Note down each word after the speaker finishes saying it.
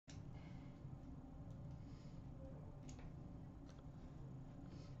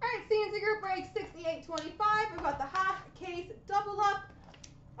into group break 6825. We've got the half case double up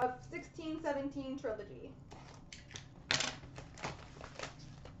of 1617 Trilogy.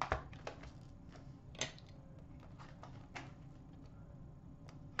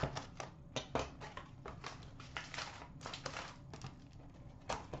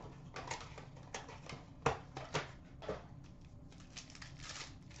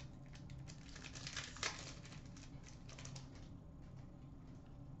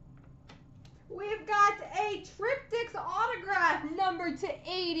 We've got a Triptychs autograph numbered to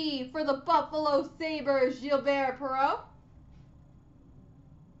 80 for the Buffalo Sabres, Gilbert Perreault.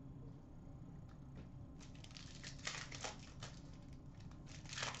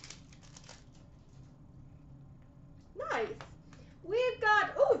 Nice. We've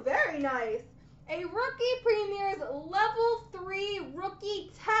got, oh, very nice, a Rookie Premier's Level 3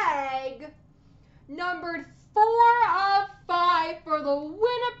 rookie tag numbered 4 of 5 for the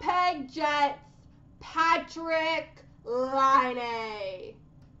Winnipeg Jets, Patrik Laine.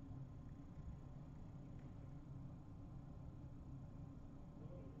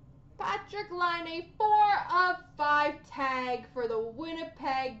 Patrik Laine, 4 of 5 tag for the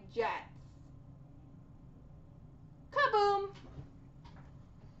Winnipeg Jets. Kaboom!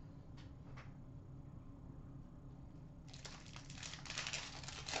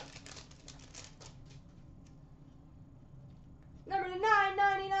 Number to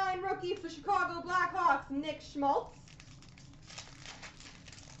 999 rookie for Chicago Blackhawks, Nick Schmaltz.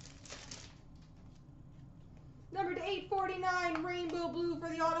 Number to 849 rainbow blue for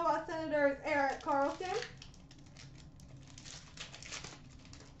the Ottawa Senators, Erik Karlsson.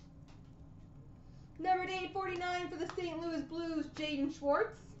 Number to 849 for the St. Louis Blues, Jaden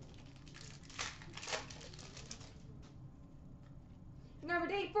Schwartz. Number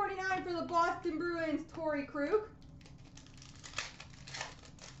to 849 for the Boston Bruins, Torrey Krug.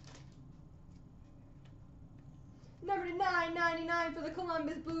 Number to 999 for the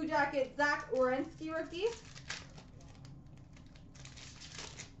Columbus Blue Jackets, Zach Werenski rookie.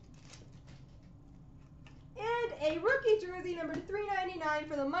 And a rookie jersey number to 399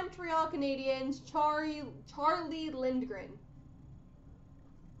 for the Montreal Canadiens, Charlie Lindgren.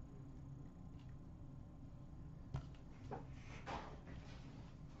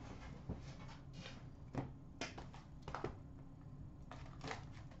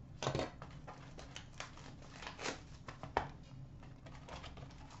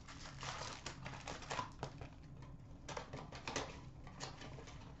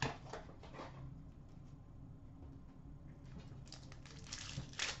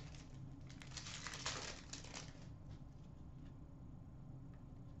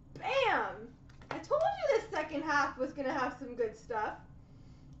 I told you this second half was going to have some good stuff.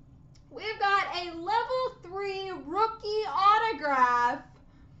 We've got a level 3 rookie autograph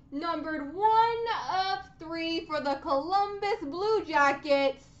numbered 1 of 3 for the Columbus Blue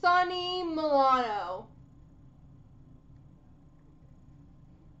Jackets, Sonny Milano.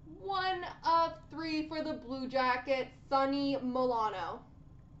 1 of 3 for the Blue Jackets, Sonny Milano.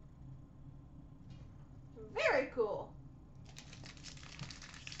 Very cool.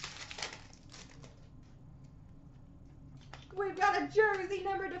 We've got a jersey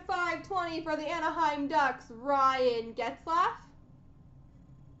number to 520 for the Anaheim Ducks, Ryan Getzlaf.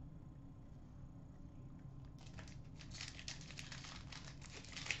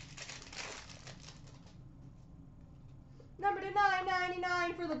 Number to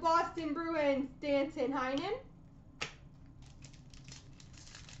 999 for the Boston Bruins, Danton Heinen.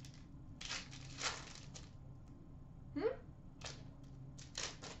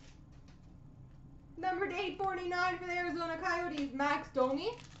 Number to 849 for the Arizona Coyotes, Max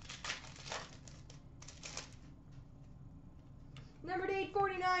Domi. Number to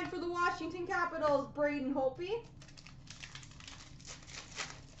 849 for the Washington Capitals, Braden Holtby.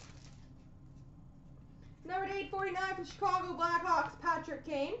 Number to 849 for Chicago Blackhawks, Patrick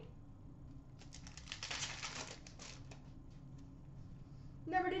Kane.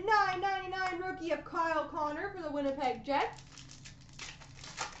 Number to 999 rookie of Kyle Connor for the Winnipeg Jets.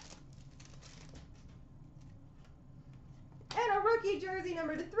 And a rookie jersey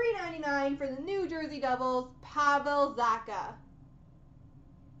number to 399 for the New Jersey Devils, Pavel Zacha.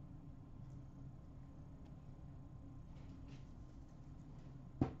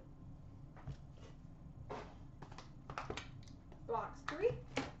 Box 3.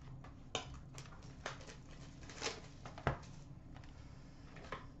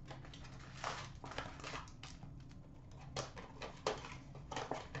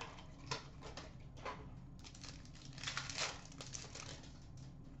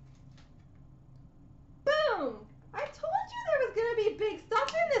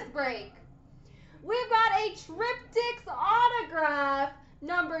 break. We've got a Triptychs autograph,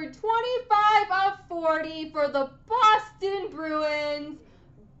 number 25 of 40 for the Boston Bruins,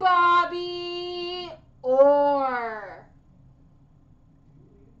 Bobby Orr.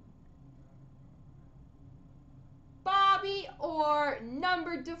 Bobby Orr,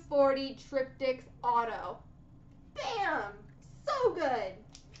 number to 40, Triptychs auto. Bam! So good.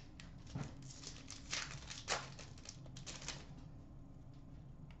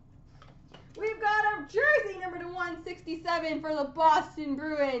 We've got a jersey number to 167 for the Boston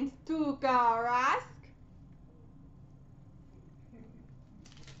Bruins, Tuukka Rask.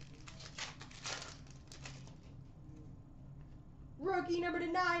 Rookie number to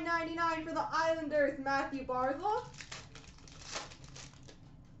 999 for the Islanders, Matthew Barzal.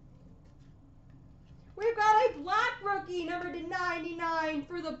 We've got a black rookie number to 99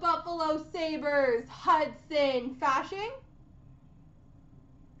 for the Buffalo Sabres, Hudson Fasching.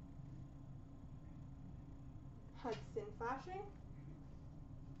 Hudson Fasching.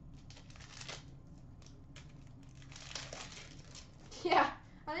 Yeah,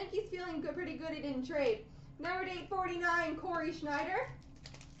 I think he's feeling good, pretty good he didn't trade. Number 849, Corey Schneider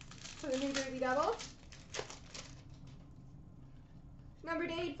for the New Jersey Devils. Number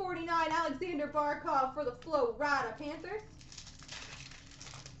 849, Alexander Barkov for the Florida Panthers.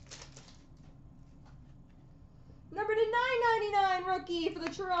 Number to 999, rookie for the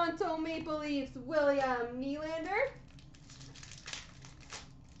Toronto Maple Leafs, William Nylander.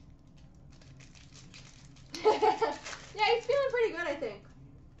 Yeah, he's feeling pretty good, I think.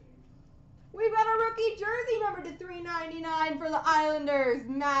 We've got a rookie jersey number to 399 for the Islanders,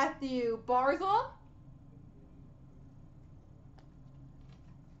 Matthew Barzal.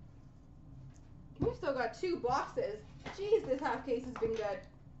 We've still got 2 boxes. Jeez, this half case has been good.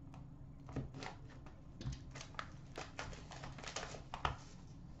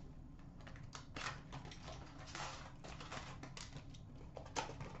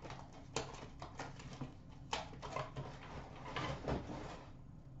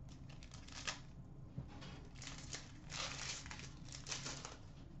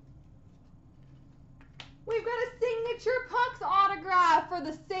 We've got a signature pucks autograph for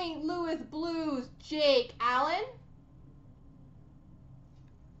the St. Louis Blues, Jake Allen.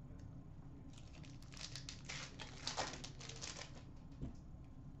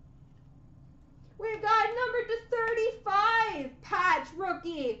 We've got number to 35, patch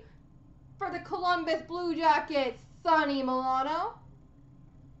rookie for the Columbus Blue Jackets, Sonny Milano.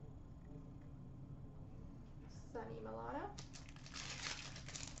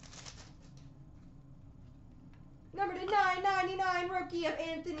 Number to 999, rookie of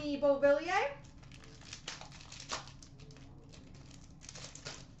Anthony Beauvillier.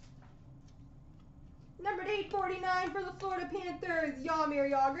 Number to 849 for the Florida Panthers,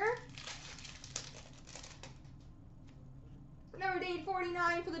 Jaromir Jagr. Number to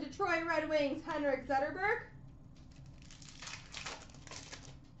 849 for the Detroit Red Wings, Henrik Zetterberg.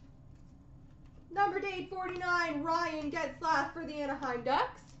 Number to 849, Ryan Getzlaf for the Anaheim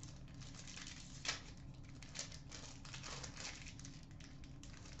Ducks.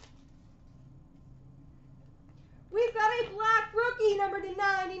 We've got a black rookie, number to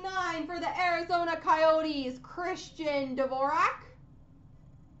 99 for the Arizona Coyotes, Christian Dvorak.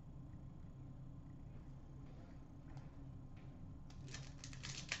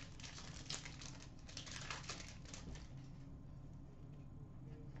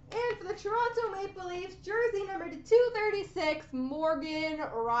 And for the Toronto Maple Leafs, jersey number to 236, Morgan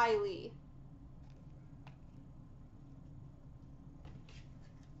Rielly.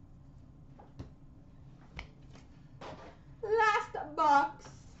 Last box.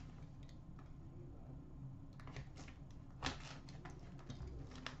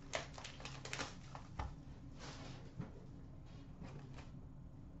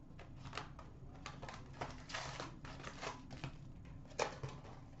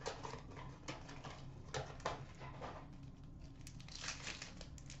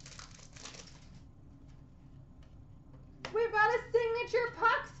 We've got a signature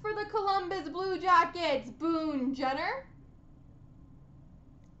pucks for the Columbus Blue Jackets, Boone Jenner.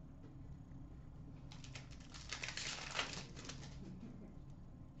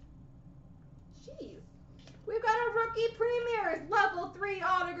 We've got a rookie premieres, level 3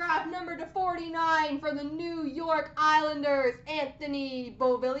 autograph, number to 49 for the New York Islanders, Anthony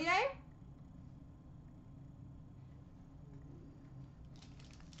Beauvillier.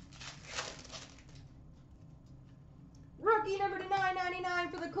 Rookie number to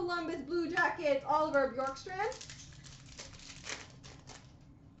 999 for the Columbus Blue Jackets, Oliver Bjorkstrand.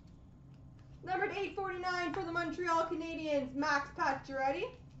 Number to 849 for the Montreal Canadiens, Max Pacioretty.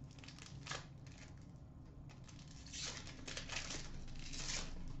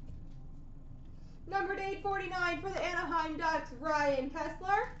 849 for the Anaheim Ducks, Ryan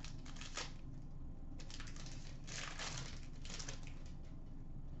Kessler.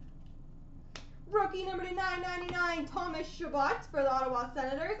 Rookie number to 999, Thomas Chabot for the Ottawa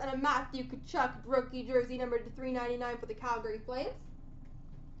Senators, and a Matthew Tkachuk rookie jersey number to 399 for the Calgary Flames.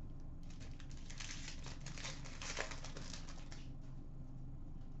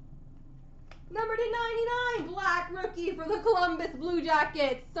 Number to 99, black rookie for the Columbus Blue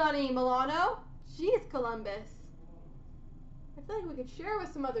Jackets, Sonny Milano. Jeez, Columbus. I feel like we could share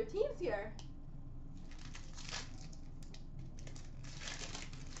with some other teams here.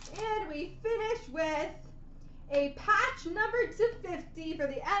 And we finish with a patch number to 50 for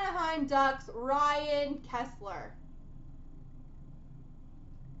the Anaheim Ducks, Ryan Kessler.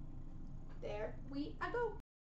 There we go.